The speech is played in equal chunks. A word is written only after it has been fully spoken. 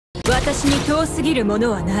私に遠すぎるも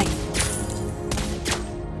のはない。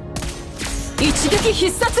一撃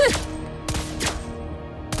必殺。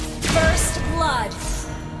 First blood.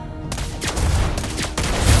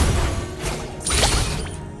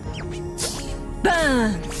 バー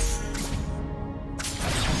ン。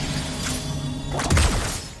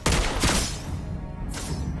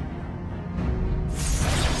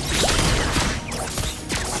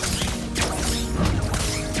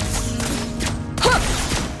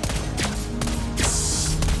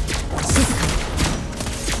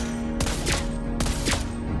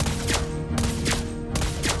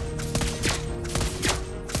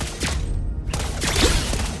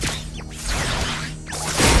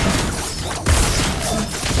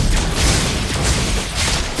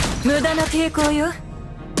無駄な抵抗よ。こ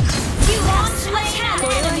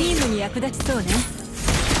れは任務に役立ちそうね。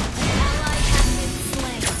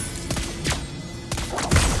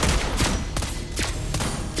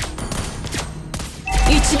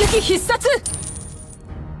一撃必殺。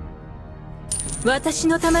私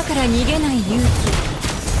の弾から逃げない勇気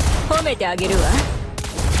褒めてあげるわ。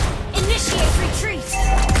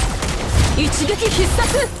一撃必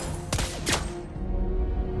殺。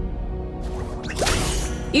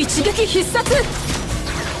一撃必殺。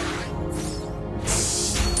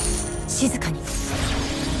静かに。よ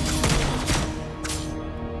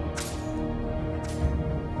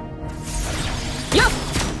っ。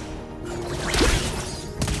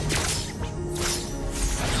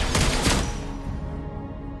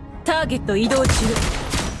ターゲット移動中。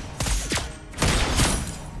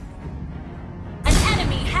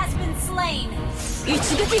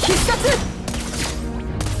一撃必殺。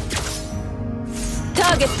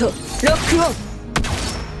ターゲットロックオン。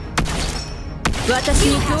私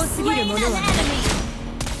に遠すぎるものはない。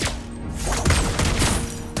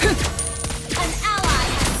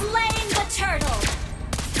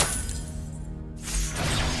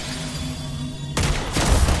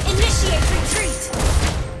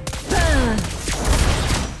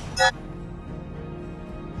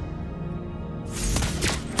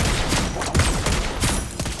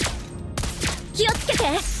気をつけて、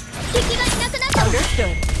敵がいなくなったわ。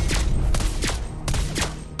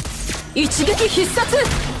一撃必殺。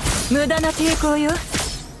無駄な抵抗よ。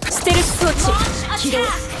ステルス装置起動。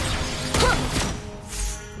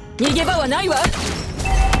逃げ場はないわ。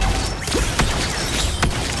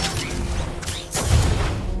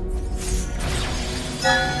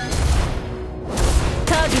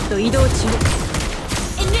ターゲット移動中。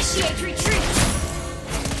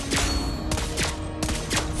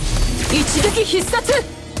一撃必殺。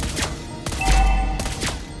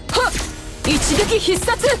一撃必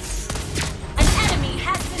殺。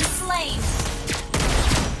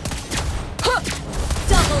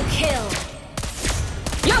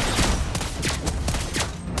よっ。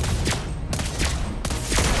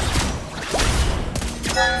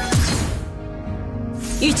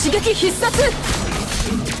一撃必殺。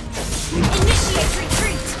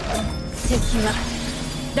敵は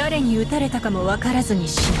誰に撃たれたかも分からずに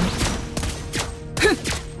死ぬ。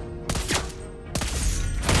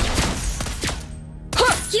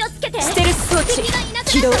気をつけて。ステルス装置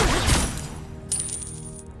起動。も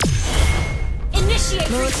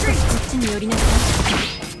う少しこっちに寄りなさい。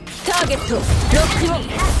ターゲットロックオン。一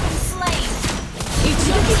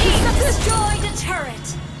撃必殺。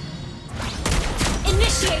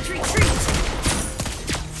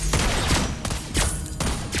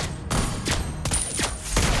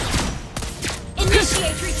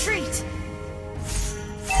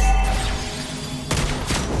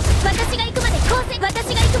私が行くまで交戦。私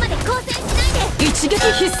が行くまで交戦しないで。一撃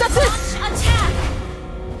必殺。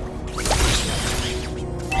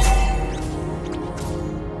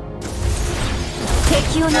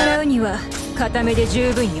敵を狙うには固めで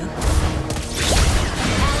十分よ。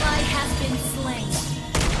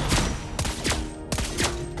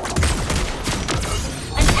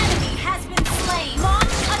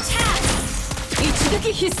一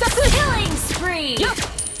撃必殺。よっ。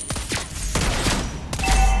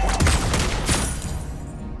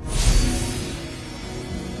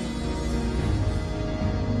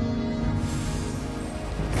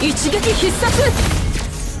一撃必殺。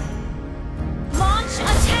バーン。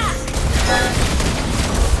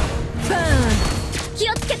気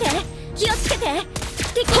をつけて、気をつけて。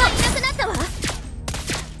敵がいなくなったわ。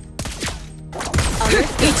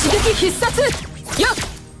一撃必殺。よっ。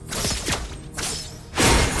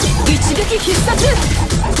一撃必殺。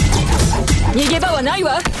逃げ場はない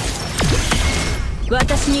わ。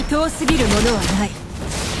私に遠すぎるものはない。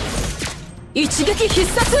一撃必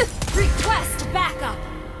殺。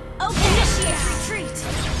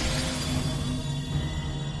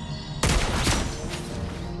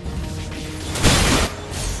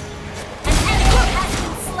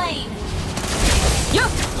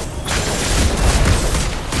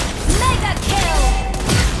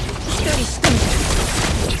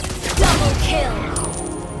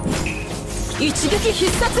一撃必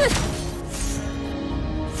殺。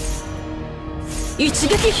一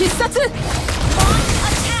撃必殺。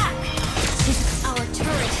 Our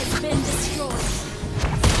turret has been destroyed.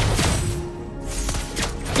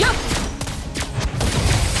 よっ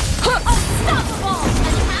はっ Unstoppable!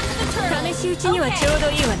 Attack the turret. 試し撃ちにはちょう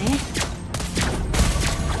どいいわね。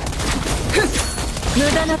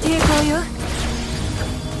無駄な抵抗よ。 An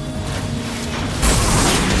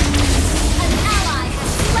ally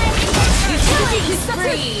has slain the turret. 必殺。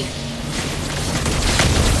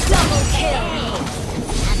 Double kill.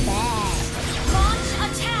 Launch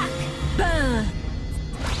attack. バーン。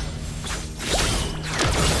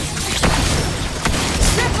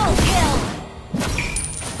 Triple kill.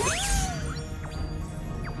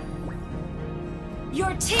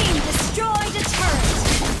 Your team destroyed a turret.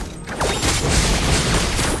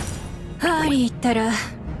 ハーリー行ったら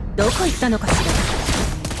どこ行ったのかしら。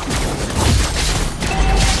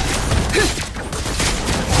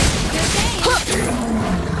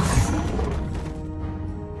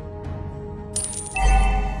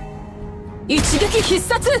一撃必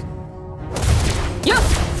殺。よっ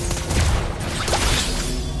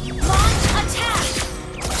Launch attack.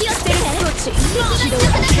 気をつけて。装置起動。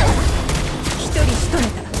一人仕留め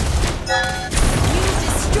た。 You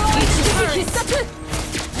destroyed 一 the 撃 turret. 必殺。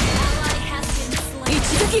 Ally has been slain. 一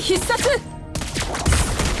撃必殺。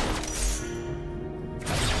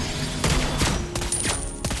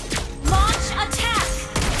 Launch attack.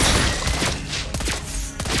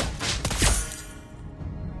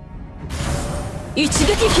 一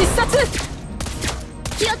撃必殺。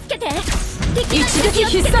気をつけて。一撃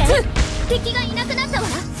必殺。敵がいなくなったわ。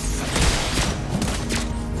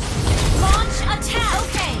Launch attack.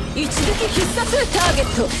 Okay. 一撃必殺。ターゲッ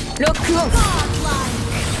トロックオン。 Godlike.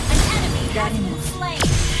 An enemy has been slain.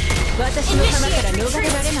 私の弾から逃れ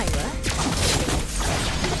られないわ。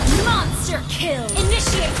 Monster kill.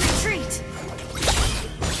 Initiate retreat.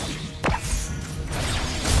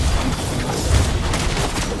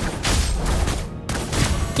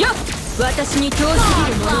 よっ私に遠すぎる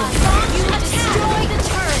ものは。 Godlike. You destroy the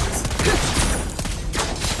turret.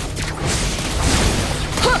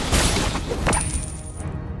 はっ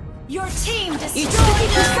Your team 一 destroyed 撃 the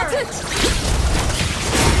必殺。 turret.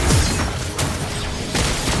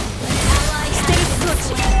 ステルス装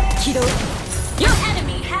置起動。よっ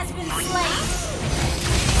Enemy has been slain.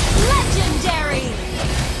 Legendary.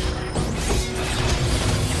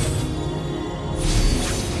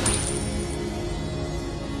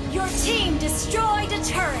 Your team destroyed a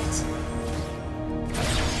turret.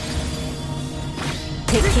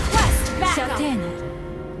 敵 Request 射 backup. 程内。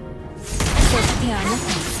そしてあなた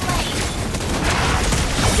Slain.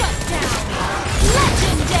 Shut down.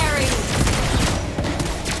 Legendary.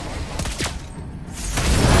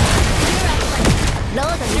 ロー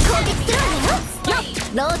ドに攻撃するわよ。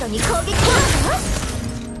ロードに攻撃するわよ。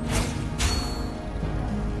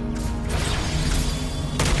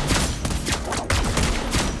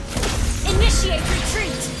Initiate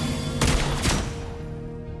retreat.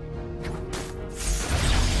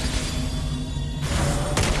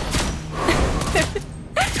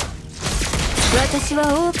 私は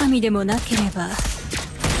狼でもなければ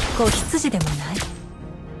子羊でもない。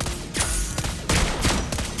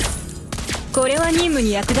これは任務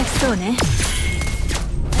に役立ちそうね。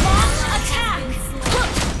 Launch attack.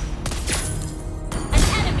 An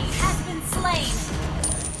enemy has been slain.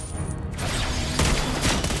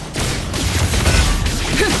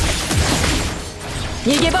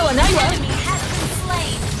 逃げ場はないわ。 Enemy has been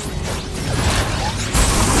slain.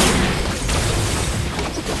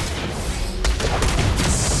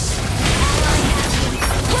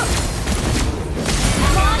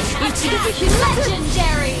 Launch attack.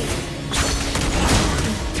 Legendary.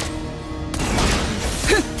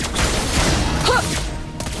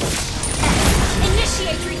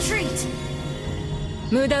 Initiate retreat.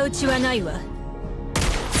 無駄打ちはないわ。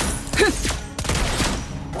 Attack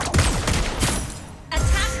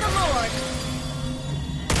the Lord.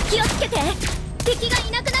 気をつけて。敵が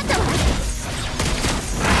いなくなったわ。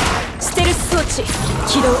ステルス装置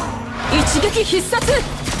起動。一撃必殺。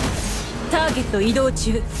ターゲット移動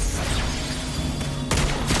中。よっ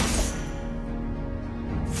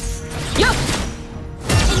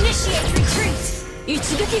Initiate retreat.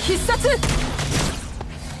 一撃必殺。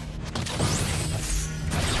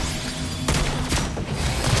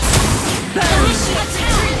 Initiate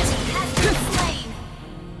retreat. Has been slain.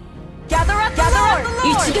 Gather up the Lord.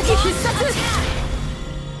 一撃必殺。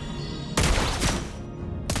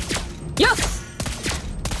よっ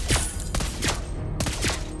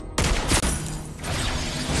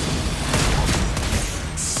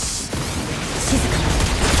静かに。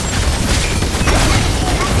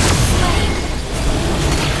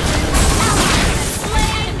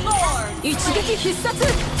必殺。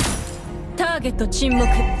ターゲット沈黙。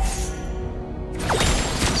もう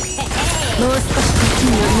少しこっち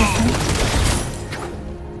に寄りなさい。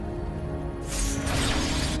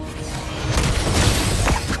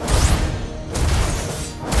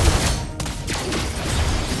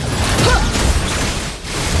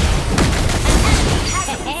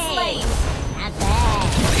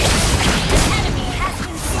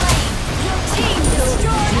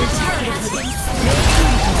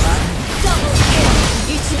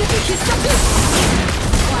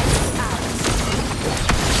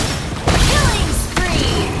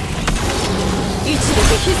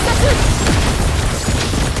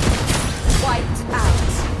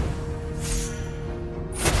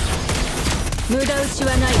無駄打ち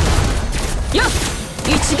はないよ。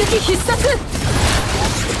一撃必殺。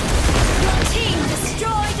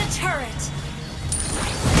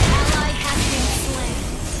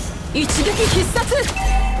一撃必殺。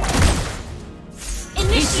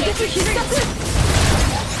一撃必殺。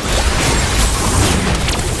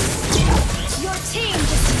Your team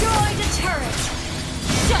destroyed a turret.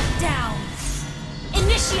 Shut down.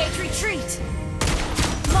 Initiate retreat.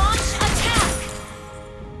 Launch attack.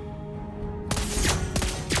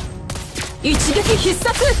 一撃必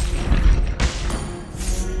殺。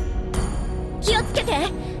気をつけて。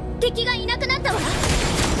敵がいなくなったわ。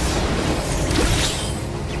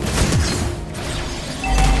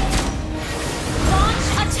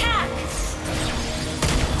Launch attack.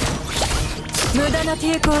 無駄な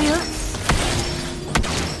抵抗よ。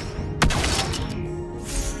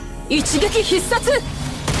一撃必殺。Shut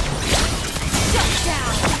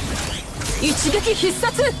down. 一撃必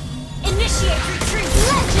殺。Initiate retreat.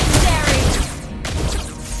 Legendary.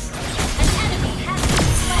 An enemy has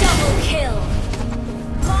been slain. Double kill.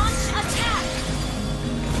 Launch attack.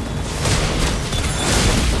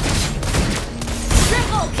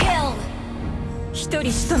 Triple kill. 一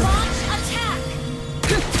人仕留め。 Launch attack.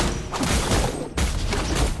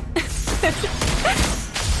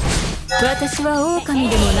 私は狼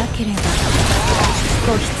でもなければ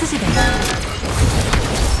子羊だよ。